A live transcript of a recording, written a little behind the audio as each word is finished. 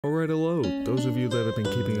Alright, hello. Those of you that have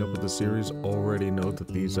been keeping up with the series already know that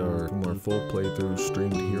these are from our full playthroughs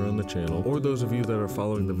streamed here on the channel, or those of you that are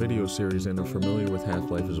following the video series and are familiar with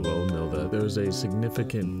Half-Life as well know that there's a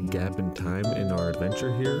significant gap in time in our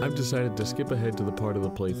adventure here. I've decided to skip ahead to the part of the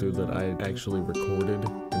playthrough that I actually recorded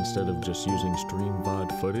instead of just using stream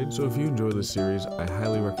VOD footage. So if you enjoy this series, I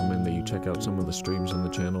highly recommend that you check out some of the streams on the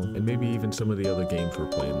channel, and maybe even some of the other games we're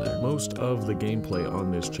playing there. Most of the gameplay on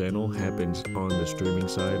this channel happens on the streaming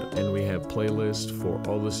side, and we have playlists for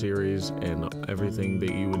all the series and everything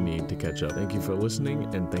that you would need to catch up. Thank you for listening,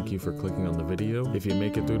 and thank you for clicking on the video. If you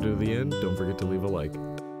make it through to the end, don't forget to leave a like.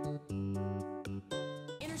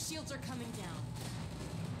 Inner shields are coming down.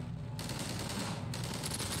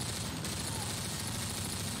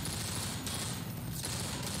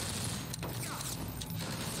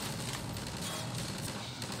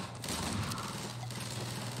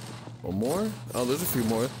 One more? Oh, there's a few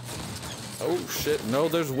more. Oh shit, no,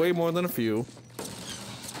 there's way more than a few.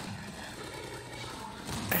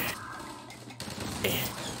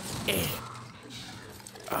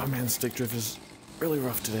 Oh man, stick drift is really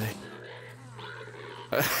rough today.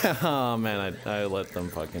 Oh man, I let them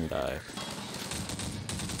fucking die.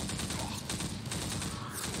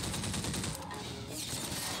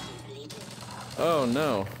 Oh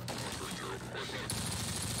no.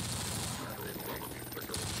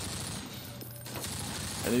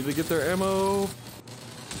 I need to get their ammo.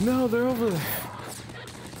 No, they're over there.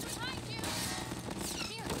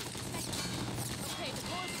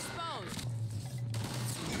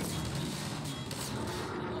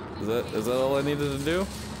 Is that all I needed to do?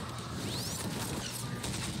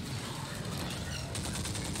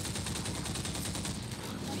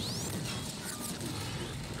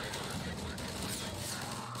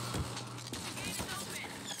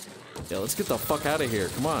 Yeah, let's get the fuck out of here.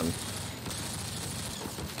 Come on.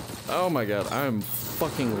 Oh my god, I'm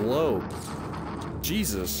fucking low.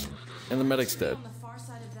 Jesus. And the medic's dead.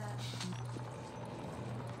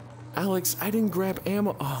 Alex, I didn't grab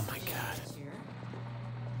ammo. Oh my god.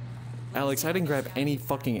 Alex, I didn't grab any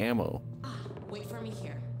fucking ammo. Wait for me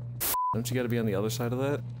here. Don't you gotta be on the other side of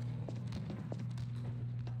that?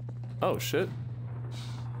 Oh shit.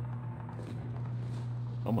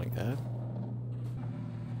 Oh my god.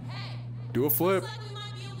 Hey, Do a flip. looks like we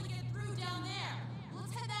might be able to get through down there.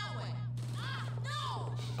 Let's head that way.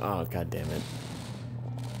 No! Oh god damn it.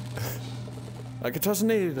 I could toss a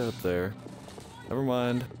nade up there. Never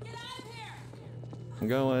mind. Get out of here! I'm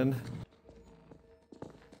going.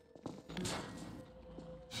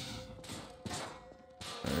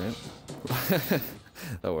 Alright.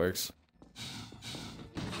 That works.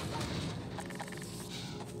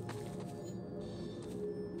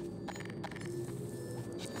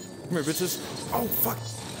 Come here, bitches. Oh, fuck.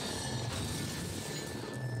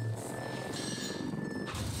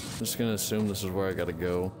 I'm just gonna assume this is where I gotta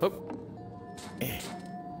go. Oh. Eh.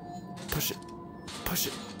 Push it. Push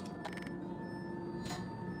it.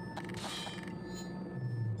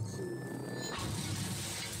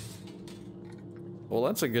 Well,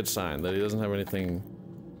 that's a good sign that he doesn't have anything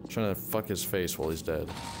trying to fuck his face while he's dead.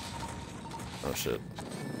 Oh shit.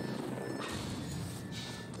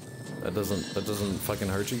 That doesn't fucking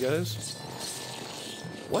hurt you guys?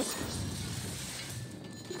 What?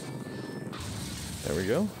 There we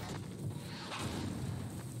go.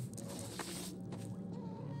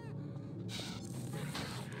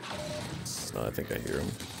 Oh, I think I hear him.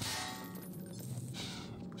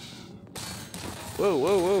 Whoa,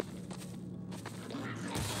 whoa, whoa!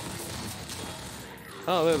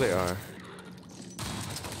 Oh, there they are.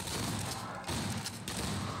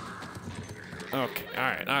 Okay,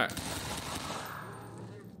 alright, alright.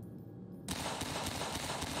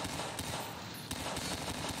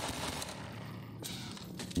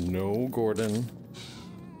 No, Gordon.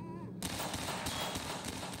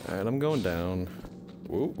 Alright, I'm going down.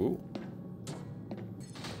 Whoa, whoa.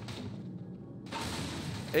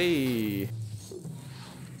 Hey!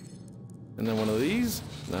 And then one of these?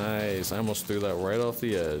 Nice, I almost threw that right off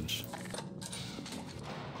the edge.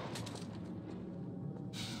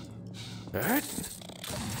 Alright.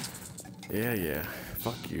 Yeah, yeah.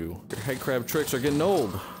 Fuck you. Your head crab tricks are getting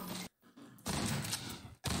old.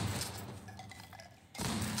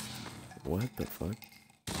 What the fuck?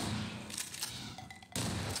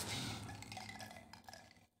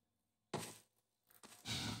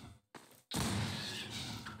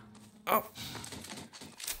 Oh!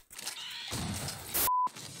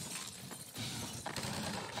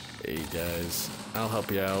 Hey guys, I'll help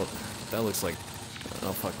you out. That looks like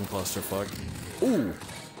a fucking clusterfuck. Ooh!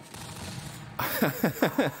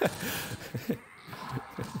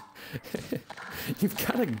 You've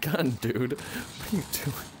got a gun, dude. What are you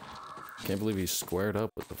doing? Can't believe he squared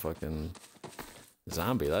up with the fucking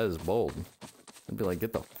zombie. That is bold. I'd be like,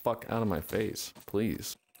 get the fuck out of my face,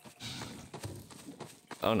 please.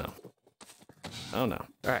 Oh no. Oh no.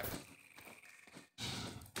 Alright.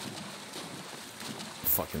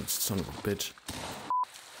 Fucking son of a bitch.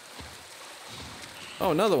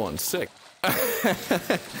 Oh, another one. Sick.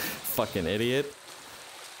 Fucking idiot.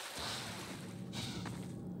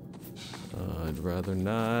 I'd rather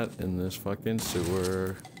not in this fucking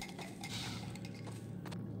sewer.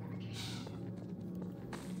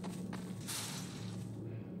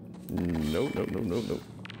 Nope, nope, nope, nope, nope.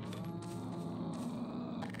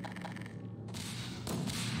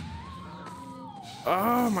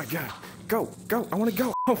 Oh my god. Go, go, I wanna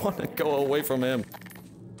go. I wanna go away from him.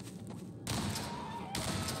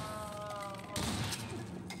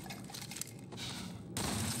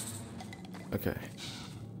 Okay.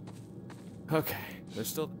 Okay, there's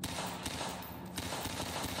still...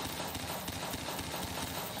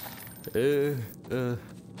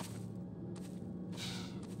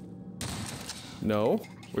 No.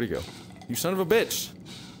 Where'd he go? You son of a bitch!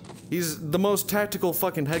 He's the most tactical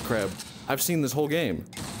fucking headcrab I've seen this whole game.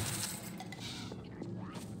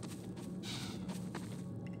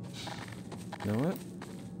 You know what?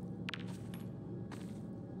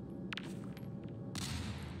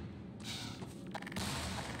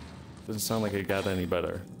 Doesn't sound like it got any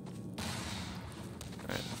better.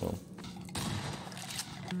 Alright, well.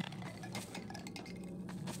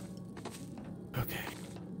 Okay.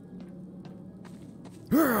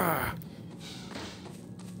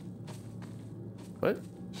 What?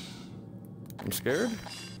 I'm scared?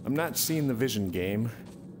 I'm not seeing the vision, game.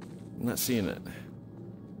 I'm not seeing it.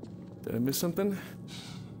 Did I miss something?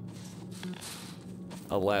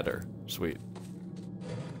 A ladder. Sweet.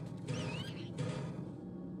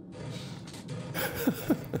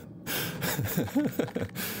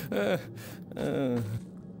 That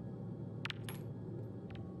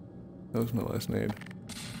was my last name.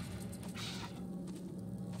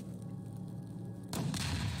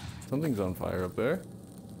 Something's on fire up there.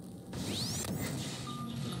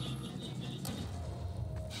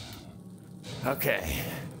 Okay.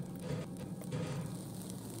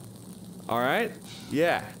 Alright?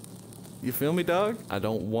 Yeah. You feel me, dog? I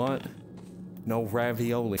don't want no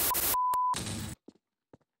ravioli.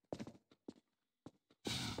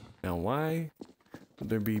 Now, why would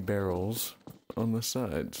there be barrels on the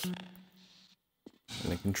sides?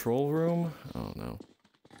 In a control room? Oh no.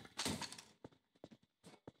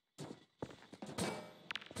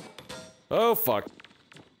 Oh fuck.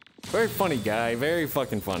 Very funny guy, very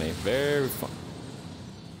fucking funny. Very fun.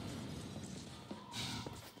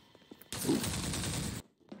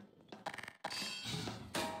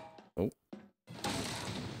 Oh.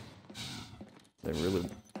 They really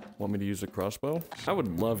want me to use a crossbow? I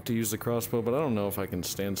would love to use the crossbow, but I don't know if I can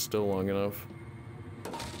stand still long enough.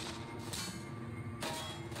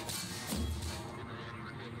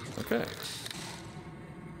 Okay.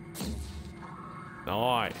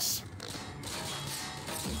 Nice.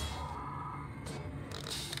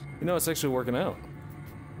 You know, it's actually working out.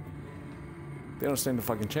 They don't stand a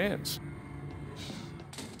fucking chance.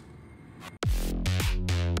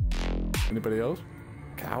 Anybody else?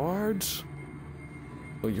 Cowards?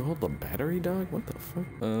 Oh, you hold the battery, dog? What the fuck?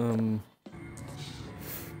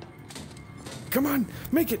 Come on,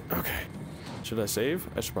 make it! Okay. Should I save?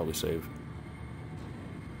 I should probably save.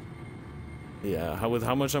 Yeah, with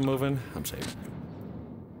how much I'm moving, I'm safe.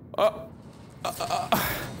 Oh!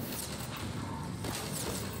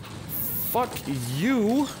 Fuck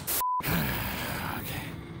you! Okay.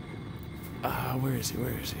 Where is he?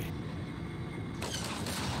 Where is he?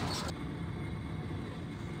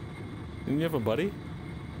 Didn't you have a buddy?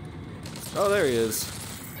 Oh, there he is.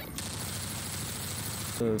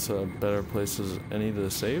 That's a better place as any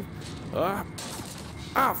to save.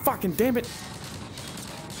 Fucking damn it!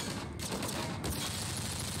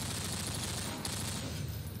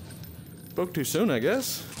 Spoke too soon, I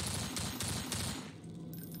guess.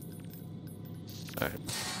 Alright.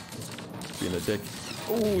 Being a dick.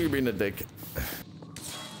 Oh, you're being a dick.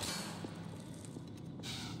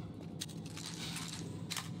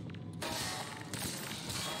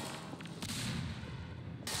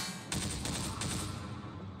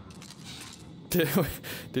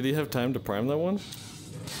 Did he have time to prime that one?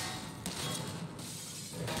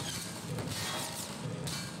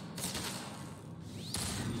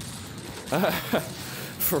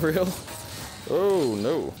 For real? Oh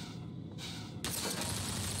no.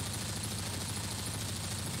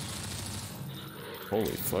 Holy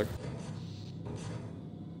fuck.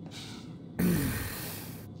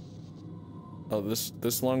 Oh,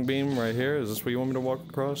 this long beam right here? Is this what you want me to walk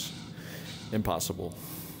across? Impossible.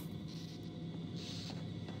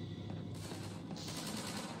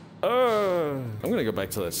 I'm gonna go back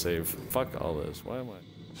to that save. Fuck all this. Why am I?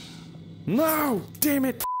 No! Damn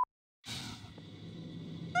it!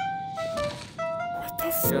 What the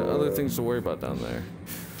f? Got other things to worry about down there.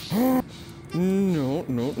 No,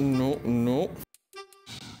 no, no, no.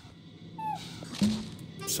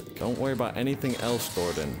 So don't worry about anything else,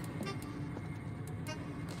 Gordon.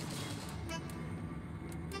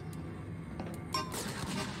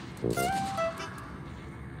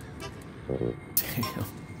 Damn.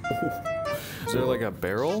 Is there like a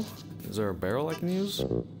barrel? Is there a barrel I can use?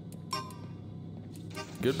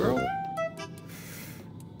 Good barrel?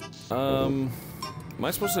 Am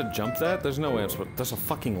I supposed to jump that? There's no way I'm supposed to. There's a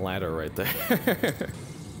fucking ladder right there.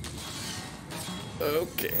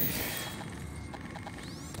 Okay.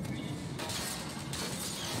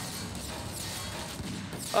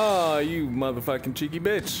 Oh, you motherfucking cheeky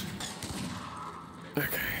bitch.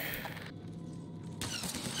 Okay.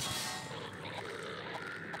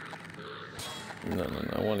 No,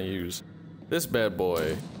 I want to use this bad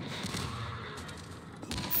boy.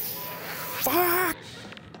 Fuck!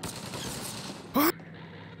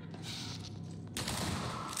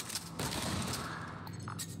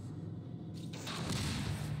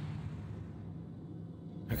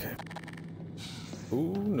 Okay.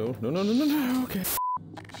 Ooh, no, okay.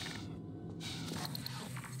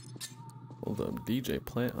 Hold up, DJ,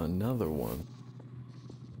 plant another one.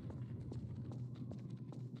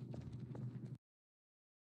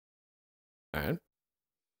 Alright.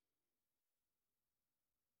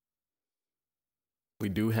 We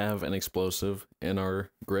do have an explosive in our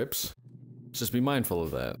grips. Just be mindful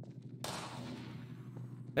of that.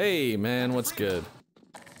 Hey, man, what's good?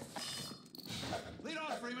 Lead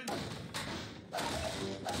off, Freeman.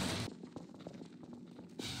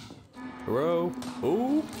 Bro.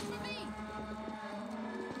 Ooh.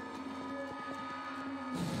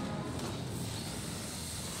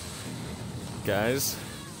 Guys.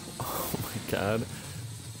 Oh my god.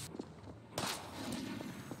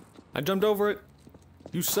 I jumped over it.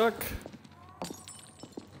 You suck.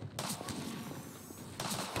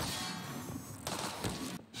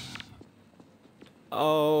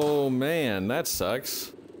 Oh man, that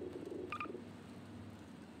sucks.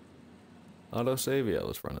 Auto save, yeah,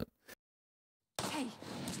 let's run it. Hey,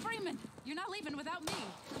 Freeman, you're not leaving without me.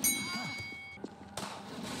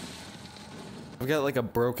 I've got like a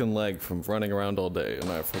broken leg from running around all day, and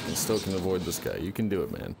I fucking still can avoid this guy. You can do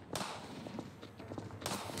it, man.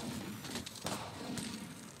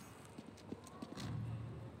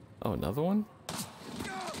 Oh, another one?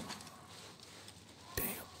 Damn.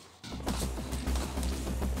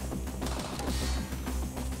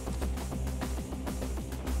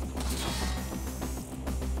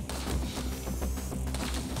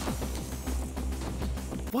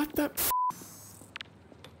 What the f-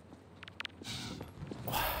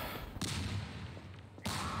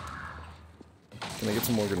 Can I get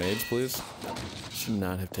some more grenades, please? Should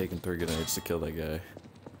not have taken 3 grenades to kill that guy.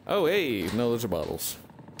 Oh, hey! No, those are bottles.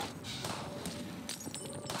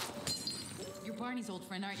 You're Barney's old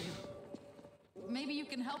friend, aren't you? Maybe you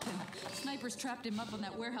can help him. Snipers trapped him up on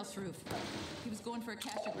that warehouse roof. He was going for a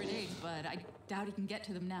cache of grenades, but I doubt he can get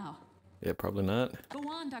to them now. Yeah, probably not. Go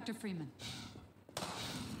on, Dr. Freeman.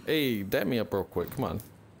 Hey, dab me up real quick. Come on.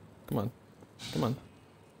 Come on. Come on.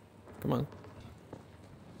 Come on.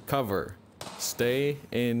 Cover. Stay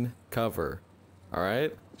in cover.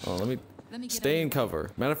 Alright? Oh, let me get stay out in of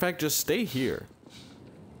cover. Matter of fact, just stay here.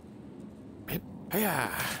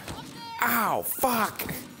 Yeah. Ow!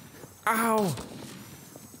 Fuck! Ow!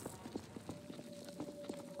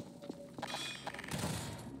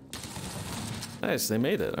 Nice, they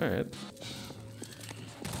made it. Alright.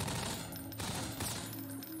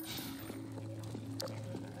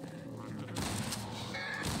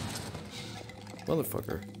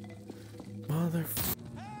 Motherfucker.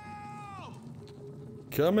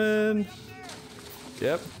 Coming.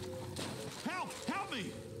 Yep. Help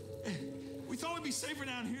me! We thought we'd be safer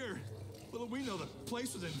down here. Little we know the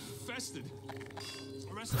place was infested.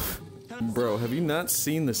 The rest of it. Bro, have you not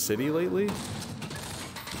seen the city lately?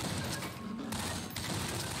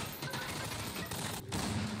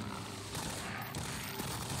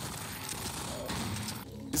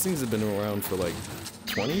 These things have been around for like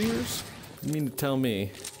 20 years? You mean to tell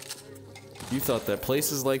me you thought that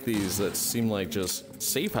places like these that seem like just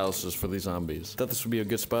safe houses for these zombies, thought this would be a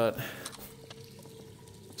good spot?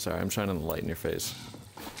 Sorry, I'm shining the light in your face.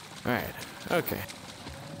 Alright, okay.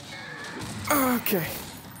 Okay.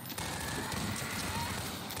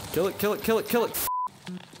 Kill it, kill it, kill it, kill it!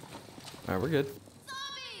 Alright, we're good.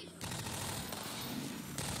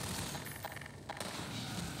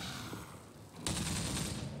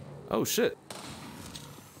 Oh shit.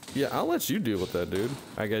 Yeah, I'll let you deal with that, dude.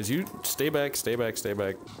 Alright guys, you stay back, stay back, stay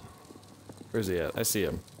back. Where's he at? I see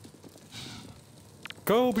him.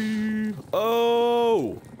 Kobe!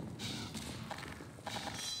 Oh!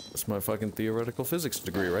 That's my fucking theoretical physics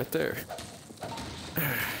degree right there.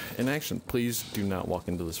 In action, please do not walk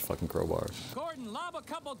into this fucking crowbar. Gordon, lob a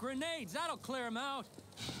couple grenades. That'll clear him out.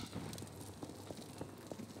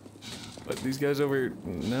 But these guys over here,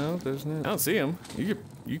 no, there's no. I don't see him.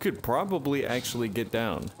 You could probably actually get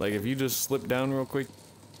down. Like if you just slip down real quick,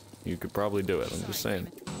 you could probably do it. I'm just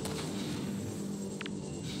saying.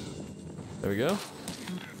 There we go.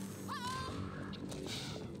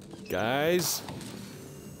 Guys,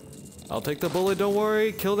 I'll take the bullet. Don't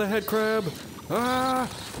worry. Kill the head crab. Ah!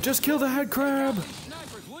 Just kill the head crab.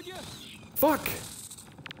 Snipers, would you? Fuck.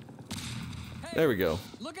 Hey, there we go.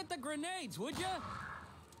 Look at the grenades, would you?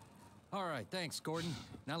 All right, thanks, Gordon.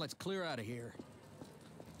 Now let's clear out of here.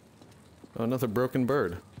 Oh, another broken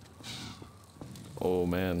bird. Oh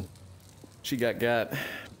man, she got. Yeah!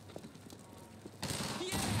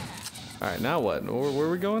 All right, now what? Where are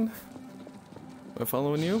we going? Am I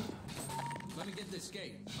following you? Let me get this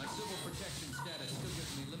gate. My civil protection status still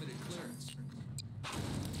gives me limited clearance.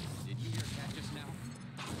 Did you hear a cat just now?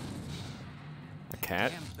 A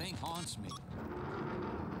cat? Damn thing haunts me.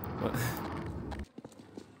 What?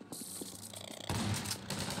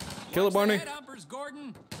 Kill it, Barney. Head uppers,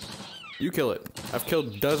 Gordon. You kill it. I've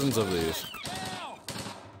killed dozens of these. Ow!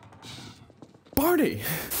 Barney!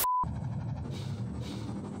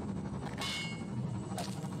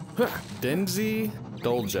 Denzi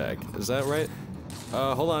Doljak. Is that right?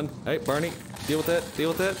 Hold on. Hey, Barney. Deal with that. Deal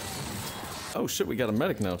with that. Oh shit, we got a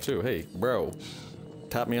medic now too. Hey, bro.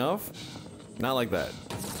 Top me off? Not like that.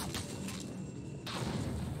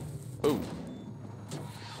 Ooh.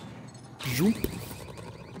 Zoom.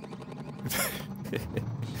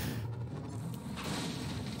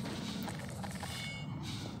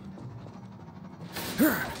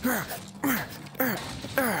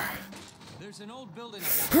 There's an old building.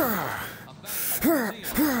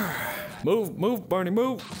 Move, Barney,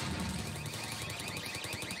 move.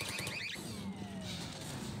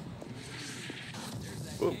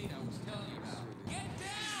 Ooh.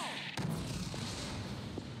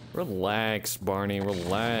 Relax, Barney,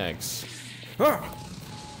 relax. Ah!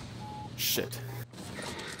 Shit.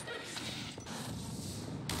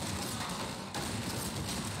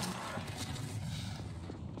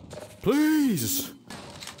 Please!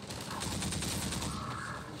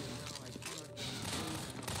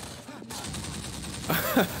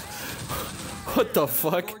 What the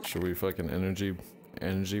fuck? Should we fucking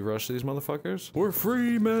energy rush these motherfuckers? We're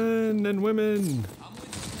free men and women!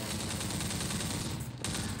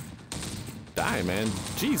 Die, man.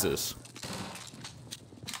 Jesus.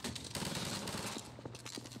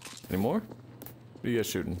 Any more? What are you guys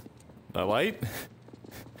shooting? A light?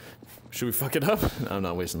 Should we fuck it up? No, I'm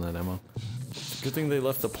not wasting that ammo. Good thing they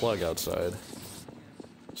left the plug outside.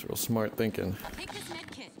 It's real smart thinking. Take this med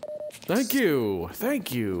kit. Thank you!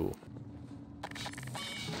 Thank you!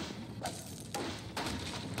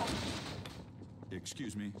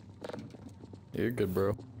 Excuse me. You're good,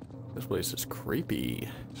 bro. This place is creepy.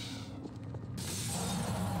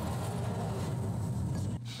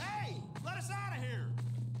 Hey, let us out of here.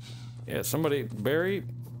 Yeah, somebody, Barry?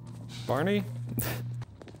 Barney?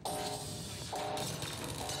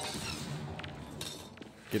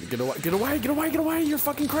 Get away, get away, get away, get away! You're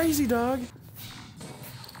fucking crazy, dog!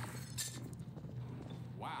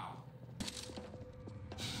 Wow.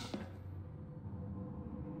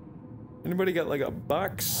 Anybody got like a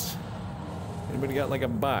box? Anybody got like a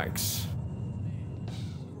box?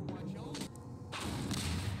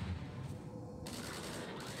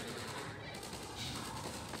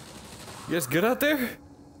 You guys good out there?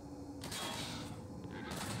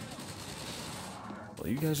 Well,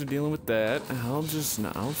 you guys are dealing with that. I'll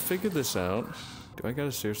figure this out. Do I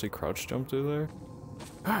gotta seriously crouch jump through there?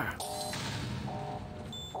 Ah.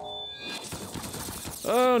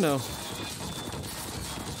 Oh no.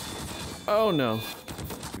 Oh no.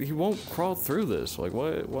 He won't crawl through this. Like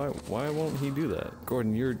why won't he do that?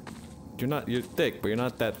 Gordon, you're thick, but you're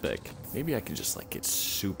not that thick. Maybe I could just like get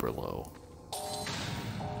super low.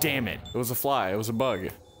 Damn it. It was a fly, it was a bug.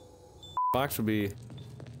 Box would be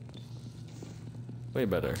way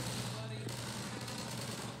better.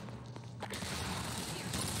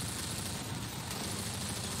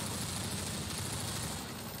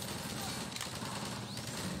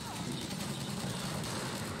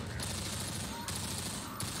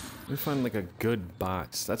 me find like a good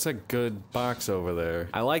box. That's a good box over there.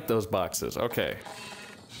 I like those boxes. Okay.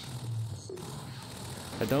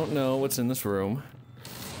 I don't know what's in this room.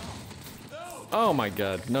 Oh my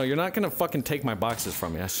god. No, you're not gonna fucking take my boxes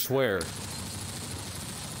from me, I swear.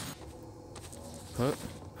 Huh,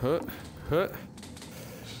 huh, huh.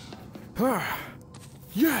 Ah,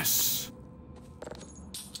 yes!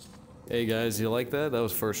 Hey guys, you like that? That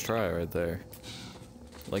was first try right there.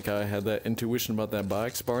 Like how I had that intuition about that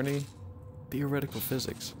box, Barney? Theoretical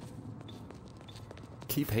physics.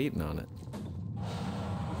 Keep hating on it.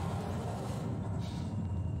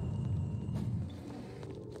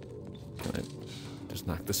 Can I just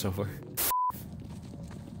knock this over?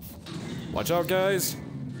 Watch out, guys!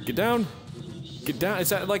 Get down! Get down! Is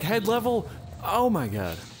that like head level? Oh my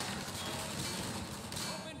god.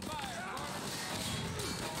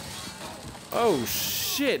 Oh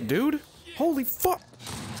shit, dude! Holy fuck!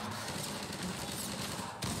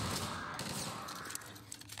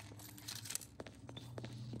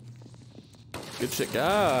 Good shit.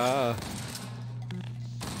 Ah!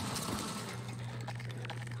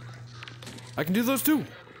 I can do those too!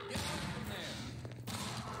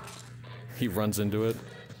 He runs into it.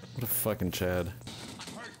 What a fucking Chad.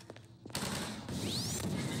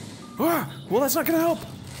 Ah! Well, that's not gonna help!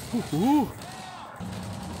 Ooh, ooh.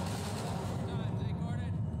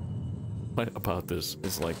 What about this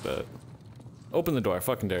is like that? Open the door, I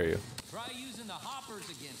fucking dare you. Try using the hoppers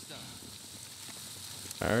against them.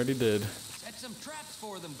 I already did. Set some traps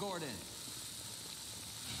for them, Gordon.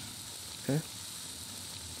 Okay.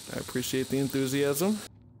 I appreciate the enthusiasm.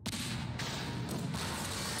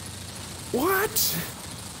 What?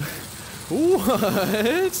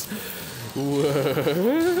 What?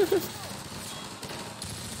 What?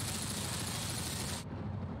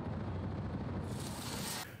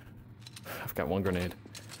 I've got one grenade.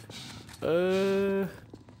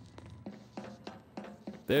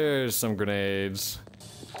 There's some grenades.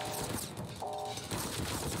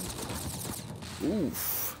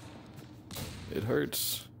 Oof. It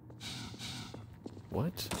hurts.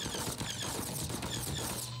 What?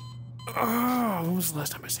 Oh, when was the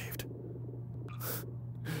last time I saved?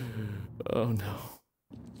 Oh no.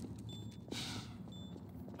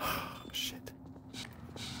 Shit.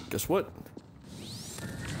 Guess what?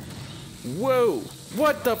 Whoa!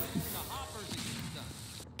 What the?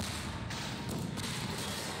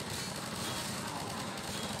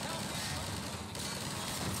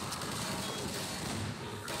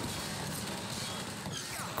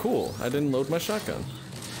 Cool, I didn't load my shotgun.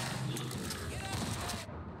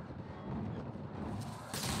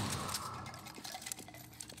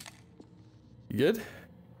 You good?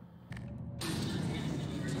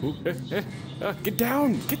 Ooh, get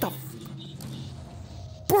down! Get the f—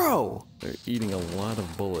 Bro! They're eating a lot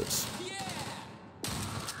of bullets.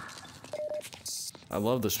 I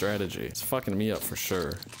love the strategy. It's fucking me up for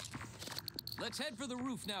sure. Let's head for the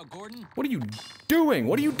roof now, Gordon. What are you doing?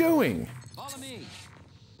 What are you doing? Follow me.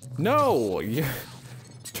 No! You're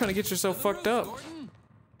trying to get yourself fucked up. Gordon.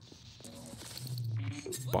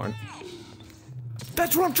 Barn.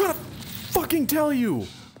 That's what I'm trying to fucking tell you!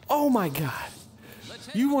 Oh my god.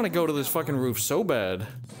 You want to go to this fucking roof so bad.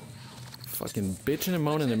 Fucking bitching and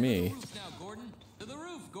moaning to me. To the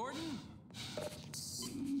roof, Gordon.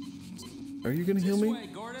 Are you gonna heal This me? way,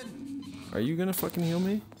 Gordon. Are you gonna fucking heal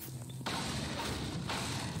me?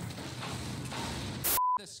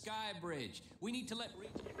 The sky bridge. We need to let.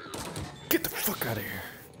 Get the fuck out of here.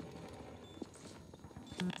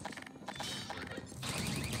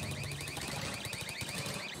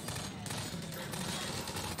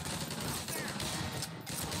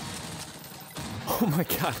 Oh my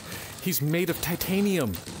god, he's made of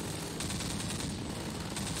titanium.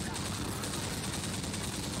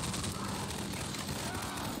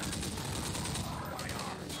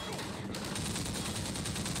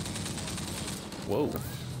 Whoa,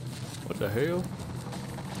 what the hell?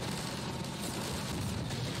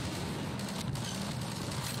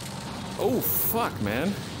 Oh fuck,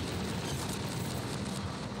 man.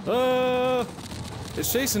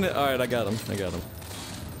 It's chasing it. Alright, I got him. I got him.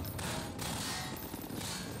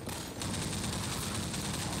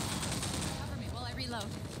 Cover me while I reload.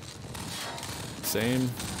 Same.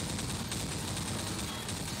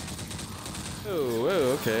 Oh,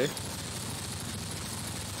 oh, okay.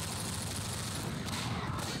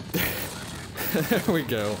 There we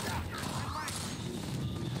go.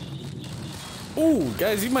 Ooh,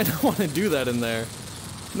 guys, you might not want to do that in there.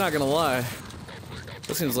 Not gonna lie.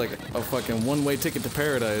 That seems like a fucking one-way ticket to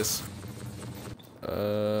paradise.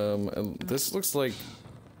 This looks like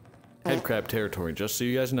Headcrab territory, just so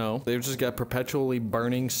you guys know. They've just got perpetually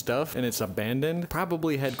burning stuff and it's abandoned.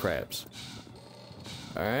 Probably headcrabs.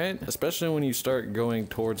 Alright, especially when you start going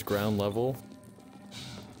towards ground level.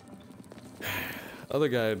 Other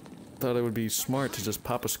guy thought it would be smart to just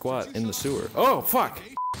pop a squat in the sewer. Oh, fuck!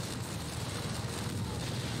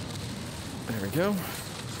 There we go.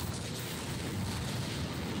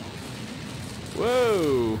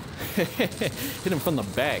 Whoa! Hit him from the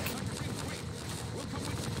back.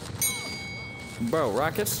 Bro,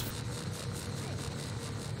 rockets?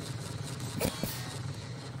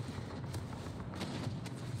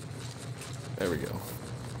 There we go.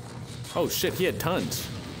 Oh shit, he had tons.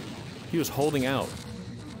 He was holding out.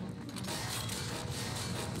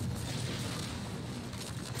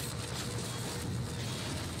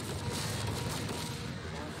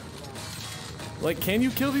 Like, can you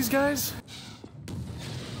kill these guys?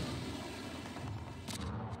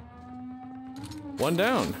 One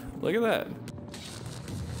down. Look at that.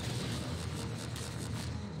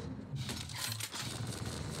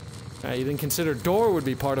 You didn't consider door would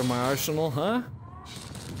be part of my arsenal, huh?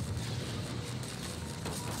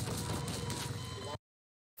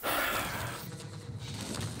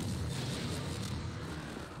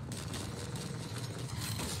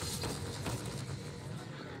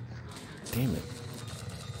 Damn it.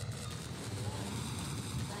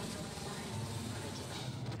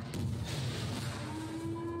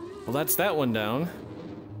 Well, that's that one down.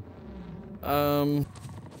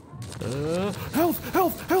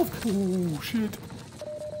 Health! Oh, shit.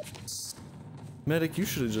 Medic, you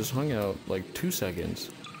should have just hung out like 2 seconds.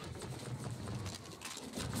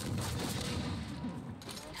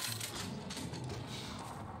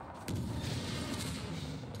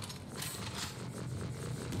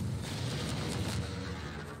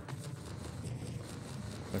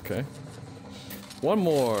 Okay. One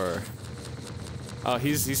more. Oh,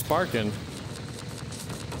 he's sparking.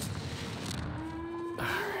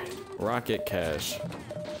 Alright. Rocket cache.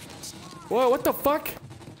 Whoa, what the fuck?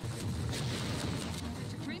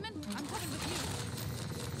 Freeman, I'm coming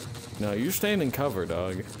with No, you're staying in cover,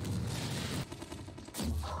 dog.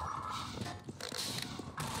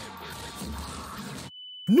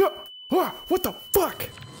 No! Ah, what the fuck?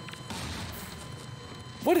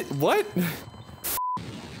 What?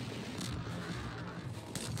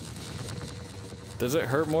 Does it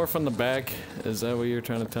hurt more from the back? Is that what you're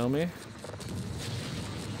trying to tell me?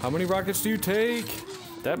 How many rockets do you take?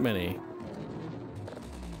 That many.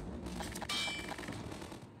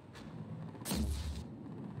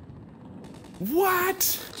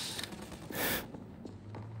 What?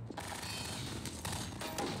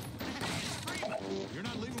 You're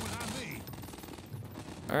not leaving without me.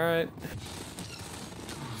 All right.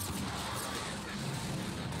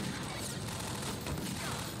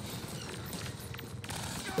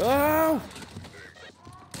 Oh!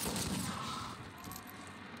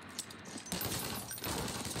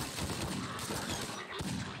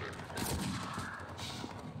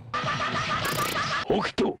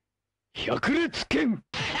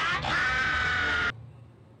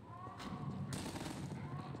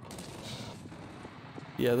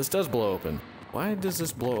 Yeah, this does blow open. Why does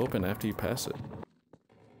this blow open after you pass it?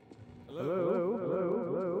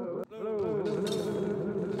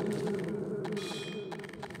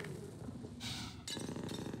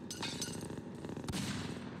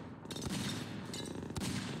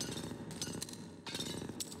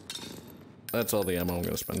 That's all the ammo I'm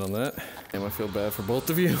gonna spend on that. Damn, I feel bad for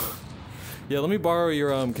both of you. Yeah, let me borrow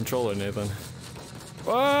your controller, Nathan.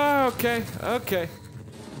 Oh, okay, okay.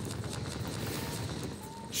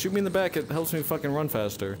 Shoot me in the back, it helps me fucking run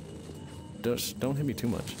faster. Don't hit me too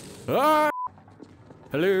much. Ah!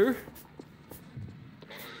 Hello?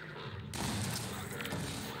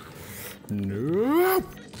 No!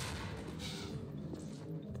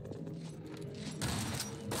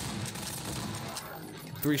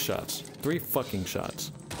 Three shots. 3 fucking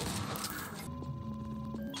shots.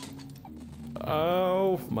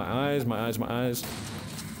 Oh, my eyes, my eyes, my eyes.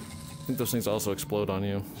 I think those things also explode on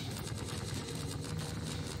you.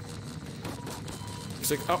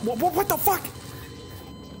 He's like, oh, what the fuck?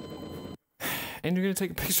 And you're gonna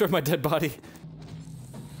take a picture of my dead body.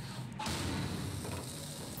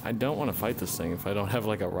 I don't want to fight this thing if I don't have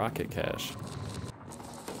like a rocket cache.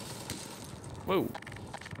 Whoa.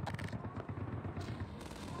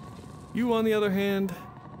 You, on the other hand...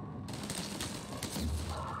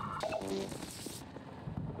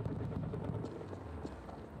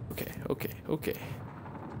 Okay.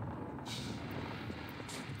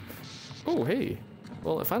 Oh, hey.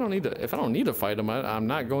 Well, if I don't need to fight him, I'm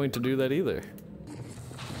not going to do that either.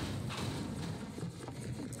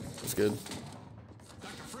 That's good.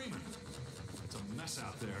 Dr. Freeman, mess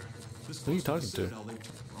out there. This Who are you close talking to? the Citadel,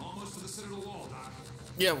 we're almost to the Citadel wall, Doc.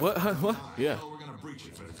 Yeah, what? Huh, what? Yeah. We're gonna breach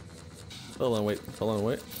it, but Hold on, wait. Hold on,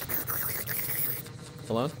 wait.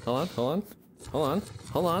 Hold on, hold on, hold on. Hold on,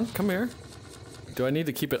 hold on, come here. Do I need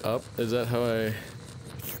to keep it up? Is that how I...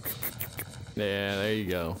 Yeah, there you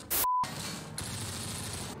go.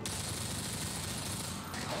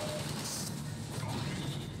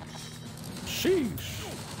 Sheesh.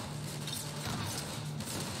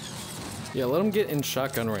 Yeah, let him get in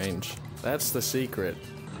shotgun range. That's the secret.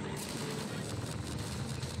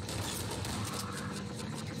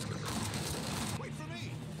 wait for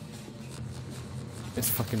me. His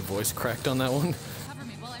fucking voice cracked on that one. Cover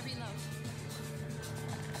me while I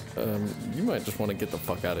reload. You might just want to get the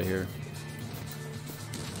fuck out of here.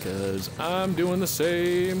 Cause I'm doing the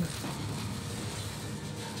same.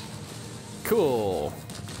 Cool.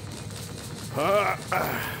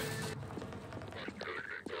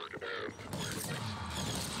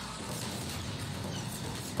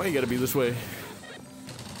 Why you gotta be this way?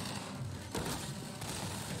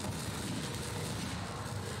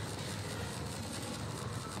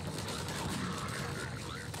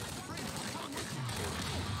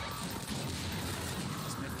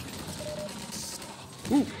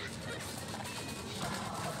 Ooh.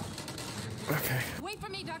 Okay. Wait for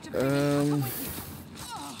me, Dr. Freeman. I'll come with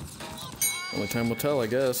you. Only time will tell, I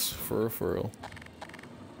guess. For real.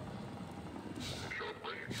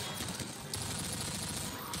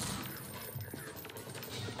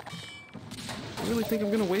 You really think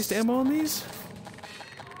I'm gonna waste ammo on these?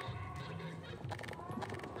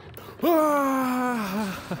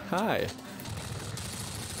 Ah, hi.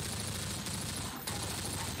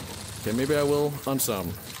 Okay, maybe I will on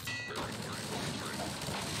some.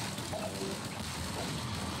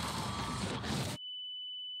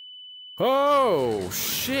 Oh,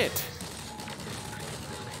 shit.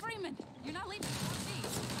 Freeman, you're not leaving without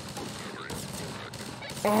me.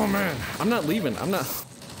 Oh, man. I'm not leaving. I'm not...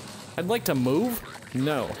 I'd like to move?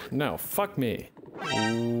 No. No. Fuck me.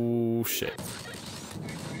 Oh, shit.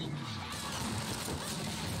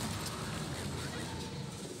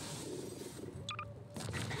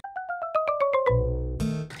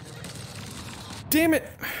 Damn it!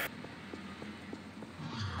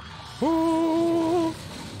 Oh.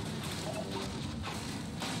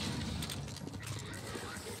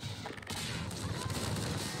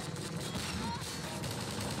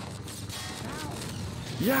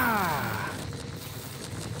 Yeah!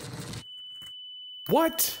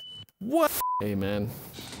 What? What? Hey man,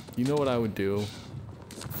 you know what I would do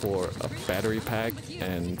for a battery pack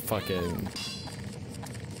and fucking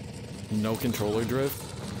no controller drift?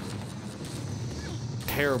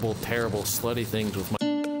 Terrible, terrible, slutty things with my...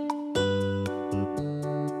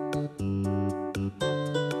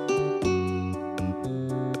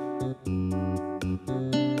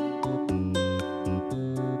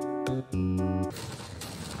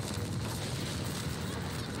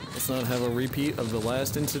 Let's not have a repeat of the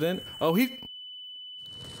last incident. Oh, he...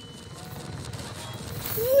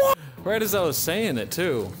 What? Right as I was saying it,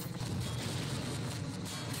 too.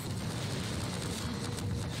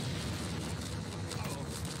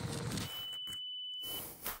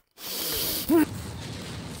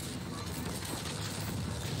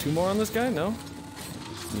 Two more on this guy? No?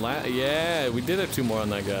 Yeah, we did have two more on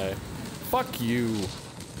that guy. Fuck you.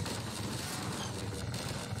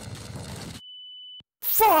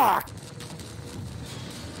 Fuck!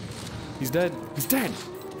 He's dead. He's dead.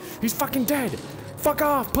 He's fucking dead. Fuck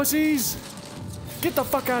off, pussies! Get the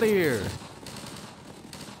fuck out of here.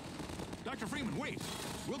 Dr. Freeman, wait.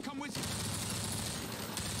 We'll come with you.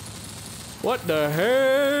 What the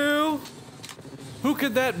hell? Who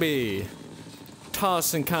could that be?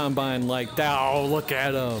 Tossing combine like that. Oh, look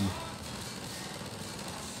at him.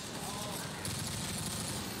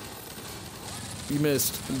 You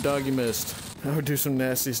missed. Dog, you missed. I would do some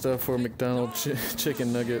nasty stuff for a McDonald's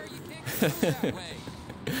chicken nugget.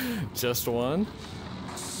 Just one?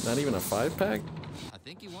 Not even a 5-pack? I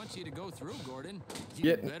think he wants you to go through, Gordon.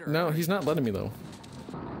 Yeah, no, he's not letting me though.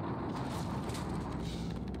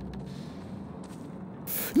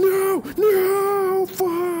 No! No!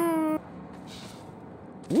 Fuck!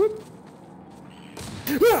 Whoop!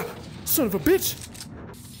 Ah! Son of a bitch!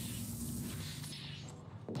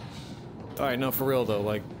 Alright, no, for real though,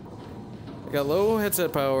 like... I got low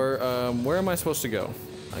headset power, where am I supposed to go?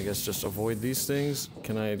 I guess just avoid these things.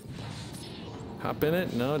 Can I... hop in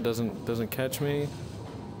it? No, it doesn't catch me.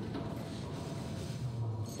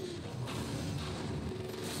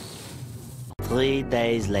 Three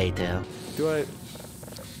days later. Do I...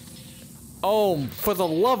 Oh, for the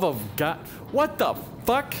love of God. What the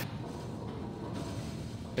fuck?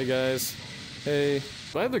 Hey guys. Hey.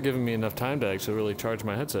 Glad they're giving me enough time to actually really charge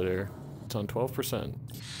my headset here. It's on 12%.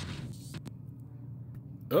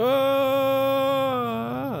 Ah!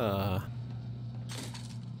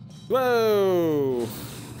 Whoa!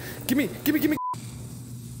 Gimme!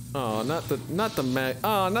 Oh, not the mag.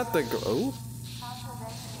 Oh, not the. Oh.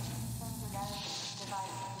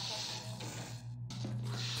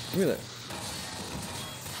 Give me that.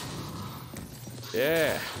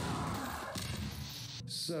 Yeah.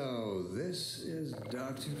 So, this is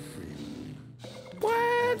Dr. Freeman.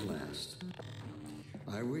 What? At last.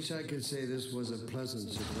 I wish I could say this was a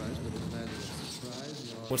pleasant surprise, but it's neither a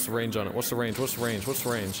surprise nor... What's the range on it? What's the range?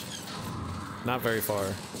 Not very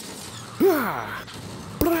far.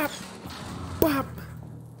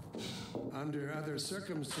 Under other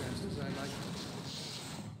circumstances, I like...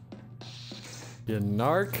 You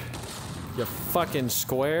narc. You fucking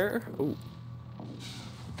square. Ooh.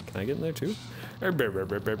 Can I get in there too?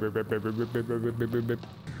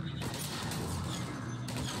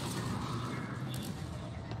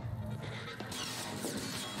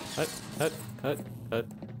 Hut.